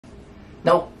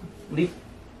Nope. Leave.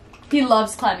 He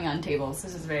loves climbing on tables.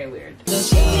 This is very weird.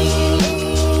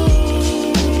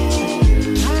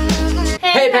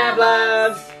 Hey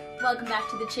Pavlovs! Welcome back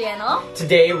to the channel.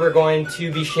 Today we're going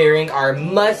to be sharing our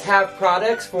must-have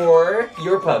products for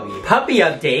your puppy. Puppy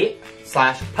update /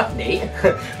 pup date.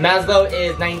 Maslow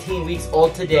is 19 weeks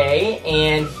old today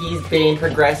and he's been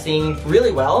progressing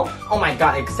really well. Oh my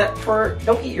god, except for,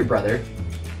 don't eat your brother.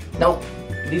 Nope.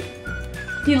 Leave.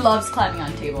 He loves climbing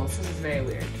on tables. This is very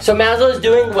weird. So Maslow is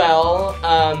doing well.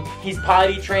 He's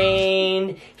potty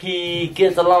trained. He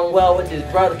gets along well with his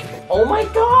brother. Oh my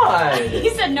god!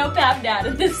 He said no pap dad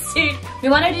at this stage. We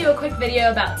want to do a quick video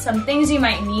about some things you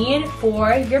might need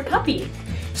for your puppy.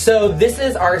 So this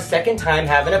is our second time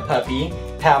having a puppy.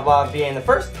 Pavlov being the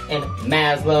first and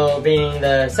Maslow being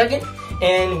the second.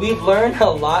 And we've learned a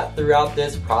lot throughout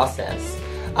this process.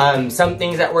 Some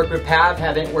things that work with Pav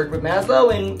haven't worked with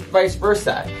Maslow and vice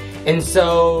versa. And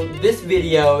so this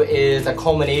video is a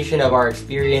culmination of our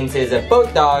experiences of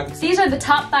both dogs. These are the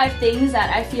top 5 things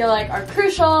that I feel like are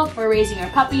crucial for raising your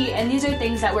puppy, and these are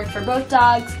things that work for both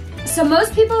dogs. So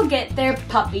most people get their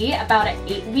puppy about at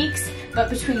 8 weeks, but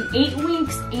between 8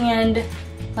 weeks and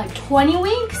like 20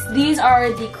 weeks, these are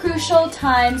the crucial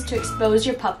times to expose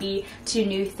your puppy to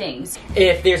new things.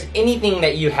 If there's anything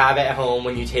that you have at home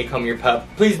when you take home your pup,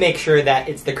 please make sure that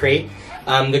it's the crate.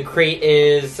 The crate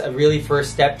is a really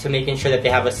first step to making sure that they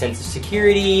have a sense of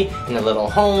security in a little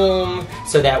home,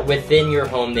 so that within your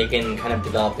home they can kind of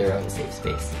develop their own safe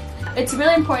space. It's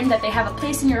really important that they have a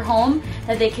place in your home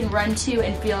that they can run to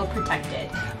and feel protected.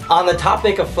 On the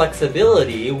topic of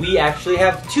flexibility, we actually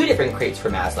have 2 different crates for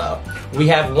Maslow. We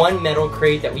have one metal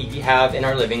crate that we have in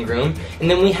our living room,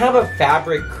 and then we have a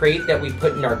fabric crate that we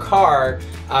put in our car,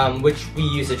 which we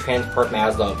use to transport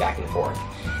Maslow back and forth.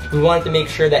 We wanted to make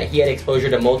sure that he had exposure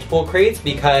to multiple crates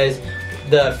because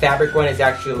the fabric one is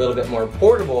actually a little bit more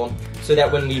portable, so that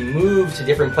when we move to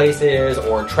different places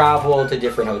or travel to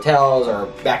different hotels or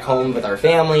back home with our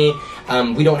family,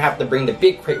 we don't have to bring the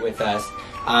big crate with us.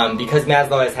 Because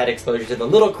Maslow has had exposure to the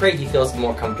little crate, he feels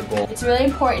more comfortable. It's really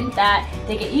important that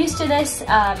they get used to this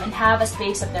and have a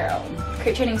space of their own.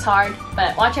 Crate training is hard,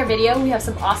 but watch our video. We have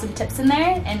some awesome tips in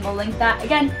there, and we'll link that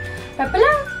again right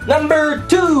below. Number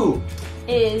 2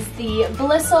 is the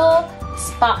Blissful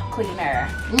Spot Cleaner.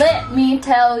 Let me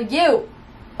tell you.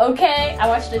 Okay, I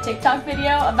watched a TikTok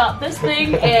video about this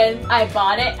thing and I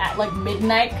bought it at like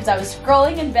midnight because I was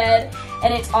scrolling in bed,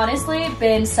 and it's honestly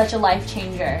been such a life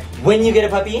changer. When you get a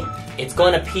puppy, it's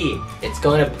going to pee, it's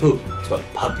going to poop. It's what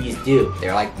puppies do.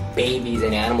 They're like babies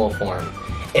in animal form.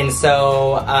 And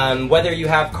so whether you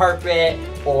have carpet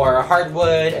or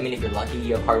hardwood, I mean if you're lucky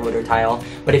you have hardwood or tile,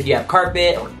 but if you have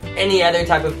carpet or any other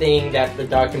type of thing that the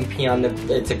dog can pee on,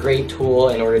 it's a great tool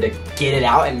in order to get it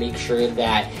out and make sure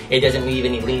that it doesn't leave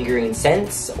any lingering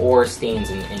scents or stains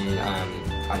on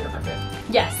your carpet.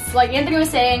 Yes, like Anthony was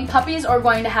saying, puppies are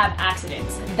going to have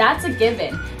accidents. That's a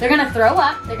given. They're gonna throw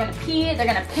up, they're gonna pee, they're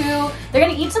gonna poo, they're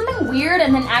gonna eat something weird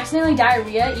and then accidentally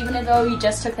diarrhea even though you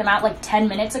just took them out like 10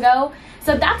 minutes ago.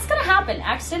 So that's gonna happen.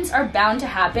 Accidents are bound to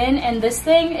happen, and this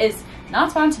thing is not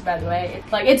sponsored, by the way.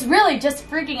 It's really just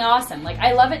freaking awesome. Like,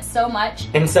 I love it so much.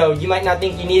 And so you might not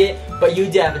think you need it, but you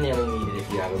definitely need it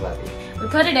if you have a puppy. We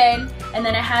put it in, and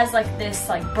then it has like this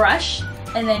like brush,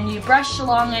 and then you brush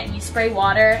along it and you spray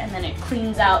water, and then it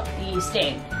cleans out the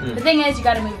stain. The thing is, you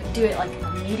gotta do it like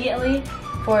immediately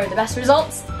for the best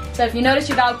results. So if you notice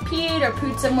your dog peed or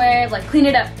pooed somewhere, like clean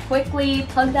it up quickly,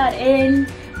 plug that in.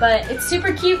 But it's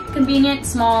super cute, convenient,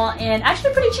 small, and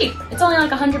actually pretty cheap. It's only like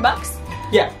 $100.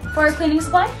 Yeah. For a cleaning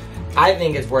supply. I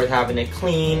think it's worth having a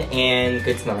clean and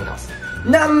good smelling house.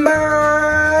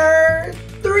 Number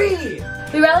 3.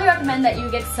 We really recommend that you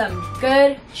get some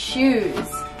good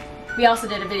shoes. We also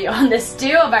did a video on this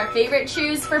too, of our favorite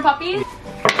shoes for puppies.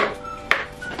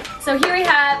 So here we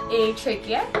have a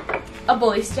trachea, a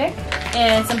bully stick,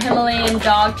 and some Himalayan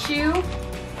dog shoe.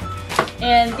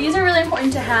 And these are really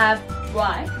important to have.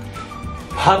 Why?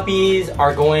 Puppies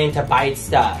are going to bite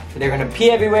stuff. They're going to pee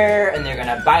everywhere and they're going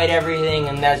to bite everything,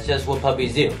 and that's just what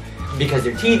puppies do. Because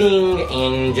they're teething,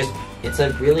 and just it's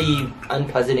a really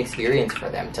unpleasant experience for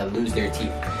them to lose their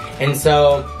teeth. And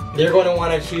so they're going to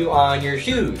want to chew on your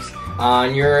shoes,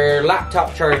 on your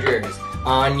laptop chargers,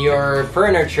 on your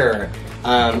furniture,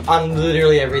 on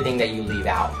literally everything that you leave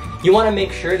out. You want to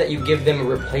make sure that you give them a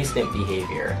replacement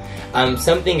behavior.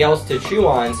 Something else to chew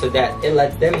on, so that it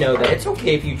lets them know that it's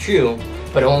okay if you chew,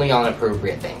 but only on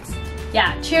appropriate things.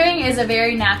 Yeah, chewing is a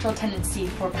very natural tendency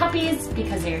for puppies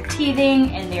because they're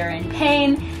teething and they're in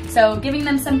pain. So giving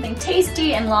them something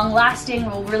tasty and long-lasting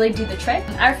will really do the trick.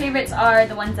 Our favorites are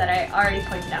the ones that I already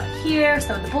pointed out here.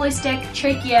 So the Bully Stick,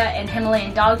 Trachea, and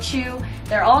Himalayan Dog Chew.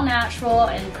 They're all natural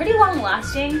and pretty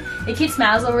long-lasting. It keeps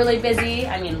Maslow really busy.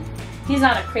 I mean, he's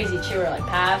not a crazy chewer like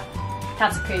Pav.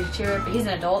 Pav's a crazy chewer, but he's an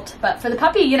adult. But for the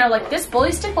puppy, you know, like this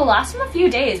Bully Stick will last him a few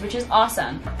days, which is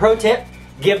awesome. Pro tip,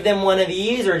 give them one of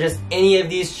these or just any of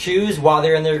these chews while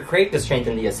they're in their crate to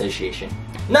strengthen the association.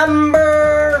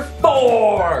 Number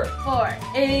 4! 4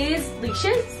 is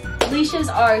leashes. Leashes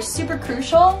are super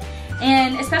crucial,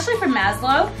 and especially for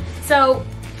Maslow. So,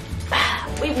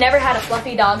 we've never had a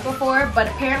fluffy dog before, but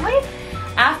apparently,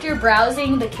 after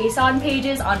browsing the Case-On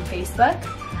pages on Facebook,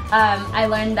 I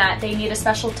learned that they need a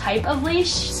special type of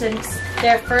leash since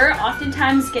their fur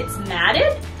oftentimes gets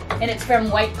matted, and it's from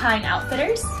White Pine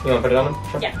Outfitters. You want to put it on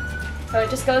him? Sure. Yeah. So it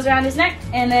just goes around his neck,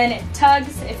 and then it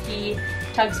tugs if he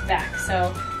tugs back.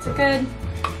 So it's a good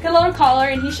little collar,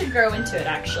 and he should grow into it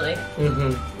actually.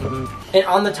 And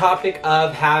on the topic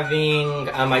of having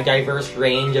a diverse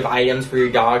range of items for your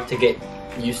dog to get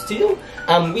used to,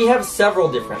 we have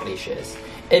several different leashes.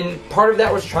 And part of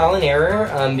that was trial and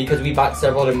error because we bought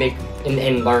several to make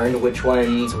and learned which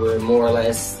ones were more or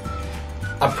less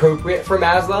appropriate for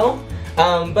Maslow.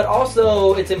 But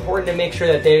also, it's important to make sure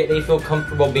that they feel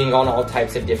comfortable being on all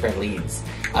types of different leads.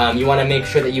 You want to make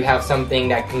sure that you have something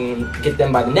that can get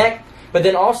them by the neck, but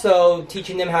then also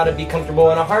teaching them how to be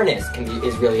comfortable in a harness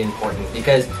is really important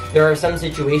because there are some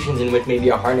situations in which maybe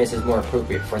a harness is more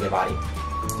appropriate for their body.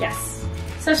 Yes,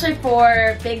 especially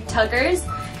for big tuggers.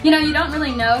 You know, you don't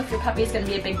really know if your puppy is going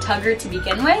to be a big tugger to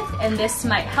begin with, and this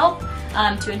might help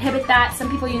to inhibit that. Some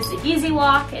people use the Easy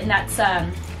Walk, and that's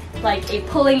like a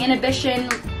pulling inhibition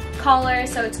collar,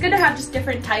 so it's good to have just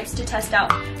different types to test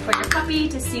out for your puppy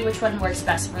to see which one works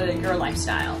best for your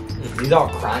lifestyle. He's all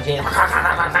crunchy.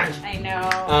 I know.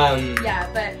 Yeah,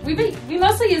 but we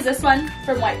mostly use this one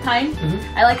from White Pine.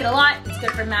 I like it a lot. It's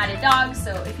good for matted dogs,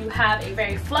 so if you have a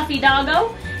very fluffy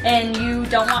doggo and you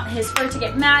don't want his fur to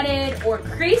get matted or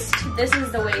creased, this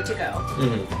is the way to go.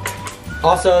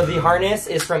 Also, the harness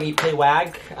is from Eat, Play,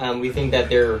 Wag. We think that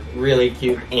they're really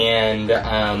cute and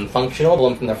functional. Pull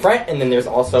them from the front, and then there's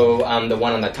also the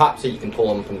one on the top, so you can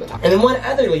pull them from the top. And then one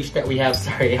other leash that we have,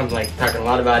 sorry, I'm like talking a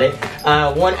lot about it.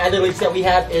 One other leash that we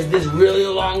have is this really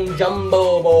long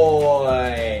Jumbo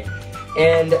Boy.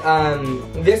 And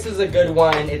this is a good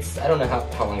one. It's, I don't know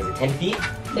how long is it, 10 feet?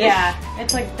 Yeah,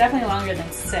 it's like definitely longer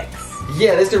than 6.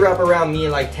 Yeah, this could wrap around me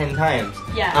like 10 times.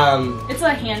 Yeah, it's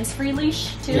a hands-free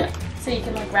leash too. Yeah. So you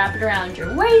can like wrap it around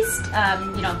your waist.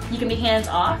 You know, you can be hands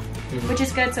off, which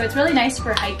is good. So it's really nice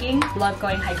for hiking. Love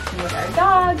going hiking with our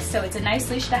dogs, so it's a nice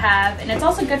leash to have. And it's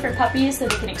also good for puppies so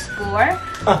they can explore.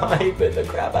 I bit the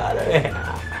crap out of it.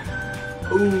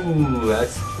 Ooh,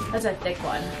 that's a thick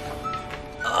one.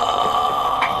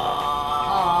 Oh,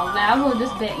 Maslow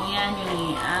just bit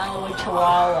Annie, our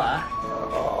Chihuahua.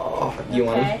 Oh, you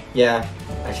want him? Yeah.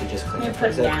 I should just clean it.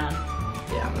 Put it down.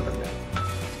 Yeah, I'm gonna put it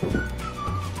down.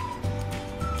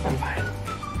 I'm fine.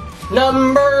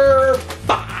 Number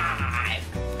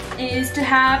 5 is to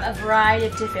have a variety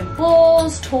of different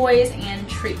bowls, toys, and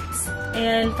treats.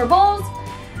 And for bowls,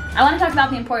 I want to talk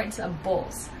about the importance of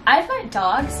bowls. I've met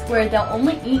dogs where they'll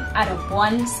only eat out of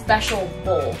one special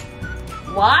bowl.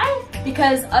 Why?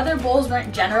 Because other bowls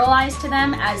weren't generalized to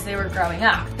them as they were growing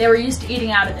up. They were used to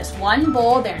eating out of this one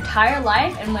bowl their entire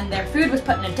life, and when their food was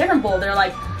put in a different bowl, they're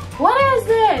like, what is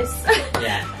this?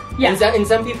 Yeah. Yeah. And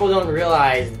some people don't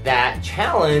realize that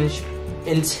challenge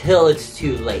until it's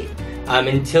too late.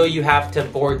 Until you have to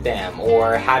board them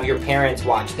or have your parents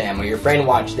watch them or your friend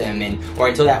watch them, or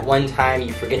until that one time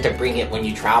you forget to bring it when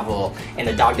you travel and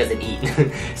the dog doesn't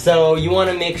eat. So you want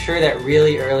to make sure that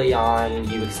really early on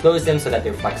you expose them so that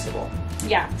they're flexible.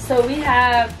 Yeah, so we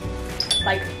have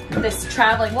like this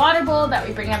traveling water bowl that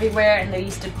we bring everywhere, and they're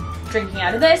used to drinking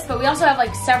out of this, but we also have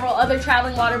like several other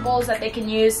traveling water bowls that they can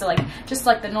use, so like just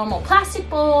like the normal plastic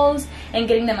bowls and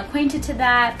getting them acquainted to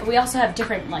that. But we also have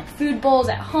different like food bowls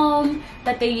at home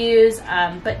that they use,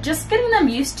 but just getting them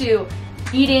used to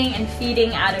eating and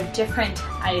feeding out of different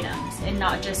items and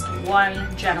not just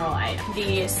one general item.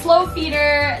 The slow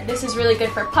feeder, this is really good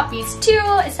for puppies too,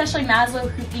 especially Maslow,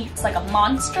 who eats like a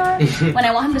monster. When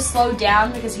I want him to slow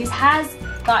down because he has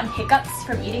gotten hiccups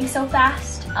from eating so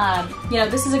fast. You know,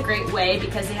 this is a great way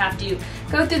because they have to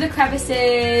go through the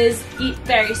crevices, eat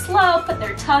very slow, put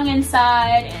their tongue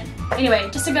inside, and anyway,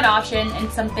 just a good option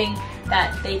and something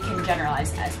that they can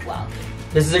generalize as well.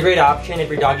 This is a great option if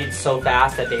your dog eats so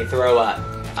fast that they throw up.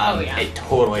 It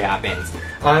totally happens.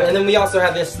 And then we also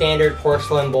have this standard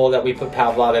porcelain bowl that we put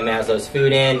Pavlov and Maslow's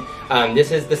food in.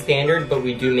 This is the standard, but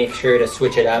we do make sure to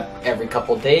switch it up every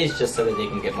couple days just so that they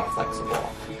can get more flexible.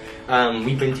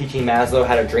 We've been teaching Maslow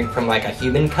how to drink from like a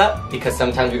human cup, because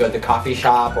sometimes we go to the coffee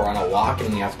shop or on a walk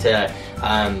and we have to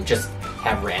just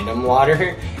have random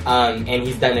water, and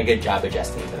he's done a good job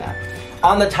adjusting to that.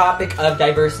 On the topic of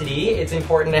diversity, it's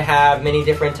important to have many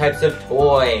different types of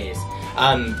toys.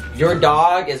 Your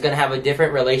dog is going to have a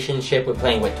different relationship with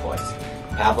playing with toys.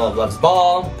 Pavlov loves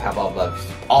ball, Pavlov loves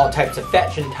all types of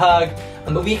fetch and tug,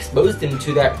 but we exposed him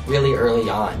to that really early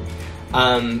on.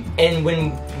 And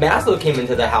when Maslow came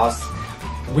into the house,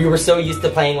 we were so used to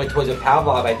playing with toys with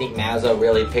Pavlov, I think Maslow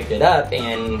really picked it up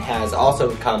and has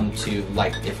also come to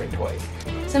like different toys.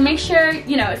 So make sure,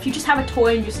 you know, if you just have a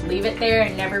toy and just leave it there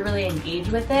and never really engage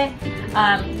with it,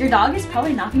 your dog is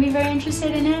probably not going to be very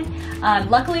interested in it.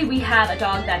 Luckily, we have a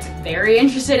dog that's very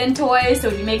interested in toys, so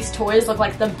he makes toys look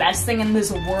like the best thing in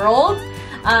this world.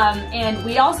 And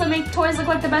we also make toys look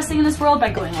like the best thing in this world by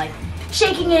going like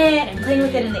shaking it and playing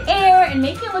with it in the air and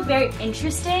making it look very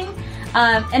interesting.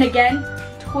 And again,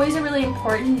 toys are really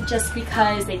important just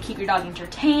because they keep your dog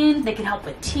entertained, they can help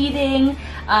with teething.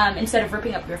 Instead of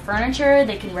ripping up your furniture,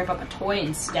 they can rip up a toy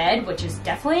instead, which is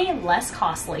definitely less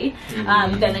costly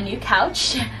than a new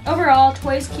couch. Overall,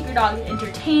 toys keep your dog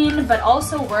entertained, but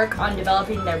also work on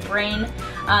developing their brain.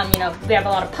 You know, we have a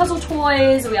lot of puzzle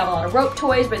toys, we have a lot of rope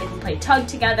toys where they can play tug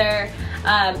together.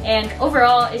 And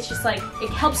overall, it's just like, it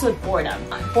helps with boredom.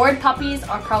 Bored puppies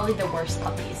are probably the worst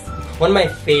puppies. One of my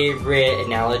favorite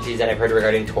analogies that I've heard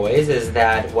regarding toys is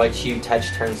that what you touch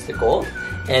turns to gold,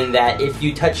 and that if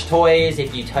you touch toys,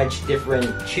 if you touch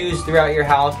different chews throughout your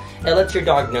house, it lets your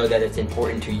dog know that it's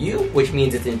important to you, which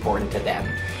means it's important to them.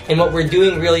 And what we're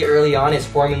doing really early on is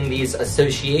forming these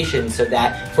associations so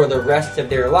that for the rest of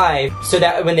their life, so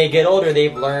that when they get older,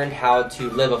 they've learned how to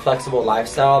live a flexible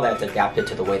lifestyle that's adapted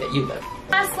to the way that you live.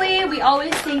 Lastly, we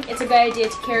always think it's a good idea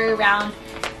to carry around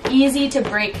easy to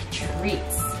break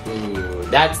treats. Ooh,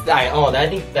 I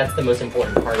think that's the most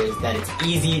important part, is that it's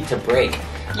easy to break.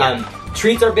 Yeah.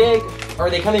 Treats are big, or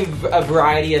they come in a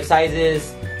variety of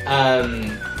sizes.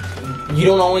 You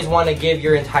don't always want to give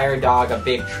your entire dog a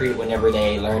big treat whenever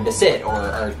they learn to sit or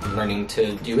are learning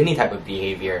to do any type of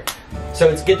behavior. So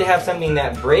it's good to have something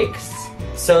that breaks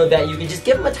so that you can just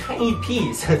give them a tiny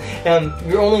piece.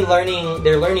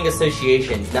 They're learning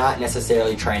associations, not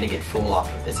necessarily trying to get full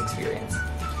off of this experience.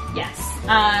 Yes,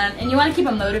 and you want to keep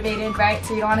them motivated, right?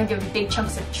 So you don't want to give them big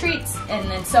chunks of treats and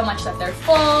then so much that they're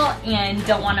full and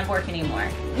don't want to work anymore.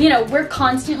 You know, we're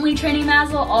constantly training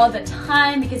Maslow all the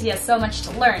time because he has so much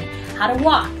to learn. How to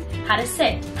walk, how to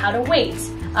sit, how to wait,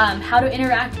 how to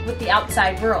interact with the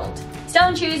outside world.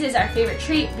 Stone Chews is our favorite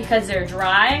treat because they're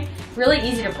dry, really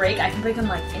easy to break. I can break them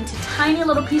like into tiny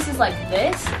little pieces like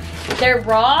this. They're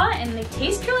raw and they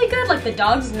taste really good, like the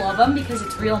dogs love them because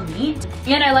it's real meat.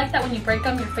 And I like that when you break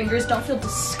them, your fingers don't feel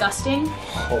disgusting.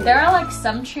 There are like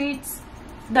some treats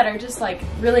that are just like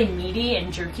really meaty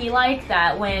and jerky like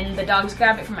that when the dogs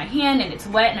grab it from my hand and it's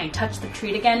wet and I touch the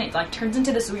treat again, it like turns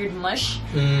into this weird mush.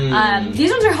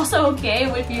 These ones are also okay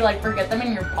if you like forget them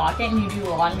in your pocket and you do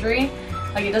laundry.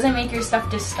 Like it doesn't make your stuff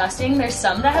disgusting. There's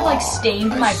some that have like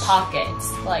stained my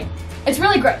pockets. Like, it's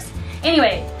really gross.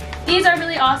 Anyway, these are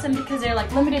really awesome because they're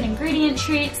like limited ingredient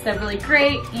treats. They're really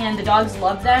great and the dogs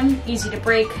love them, easy to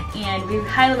break, and we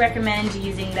highly recommend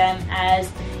using them as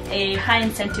a high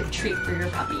incentive treat for your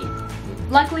puppy.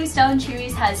 Luckily, Stone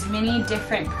Chewies has many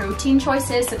different protein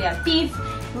choices. So they have beef,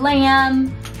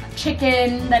 lamb,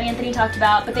 chicken that Anthony talked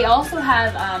about, but they also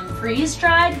have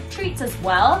freeze-dried treats as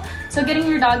well. So getting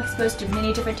your dog exposed to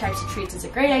many different types of treats is a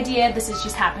great idea. This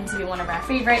just happens to be one of our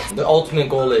favorites. The ultimate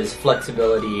goal is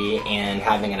flexibility and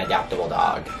having an adaptable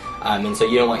dog. And so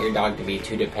you don't want your dog to be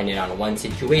too dependent on one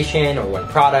situation or one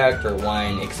product or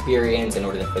one experience in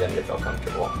order for them to feel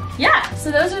comfortable. Yeah,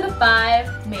 so those are the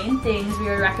 5 main things we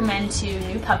would recommend to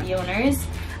new puppy owners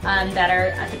that are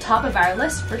at the top of our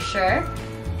list for sure.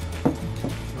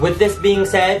 With this being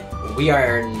said, we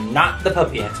are not the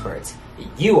puppy experts.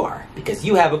 You are, because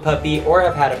you have a puppy or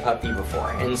have had a puppy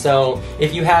before. And so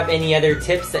if you have any other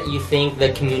tips that you think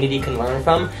the community can learn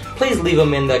from, please leave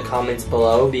them in the comments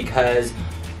below, because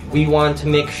we want to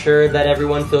make sure that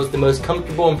everyone feels the most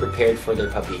comfortable and prepared for their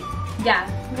puppy. Yeah,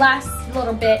 last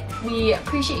little bit, we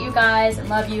appreciate you guys and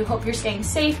love you. Hope you're staying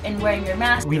safe and wearing your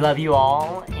mask. We love you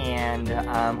all and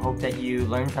hope that you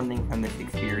learned something from this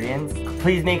experience.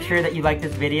 Please make sure that you like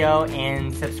this video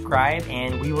and subscribe,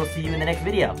 and we will see you in the next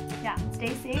video. Yeah,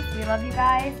 stay safe. We love you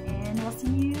guys and we'll see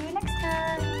you next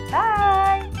time.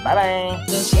 Bye!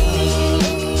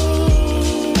 Bye-bye!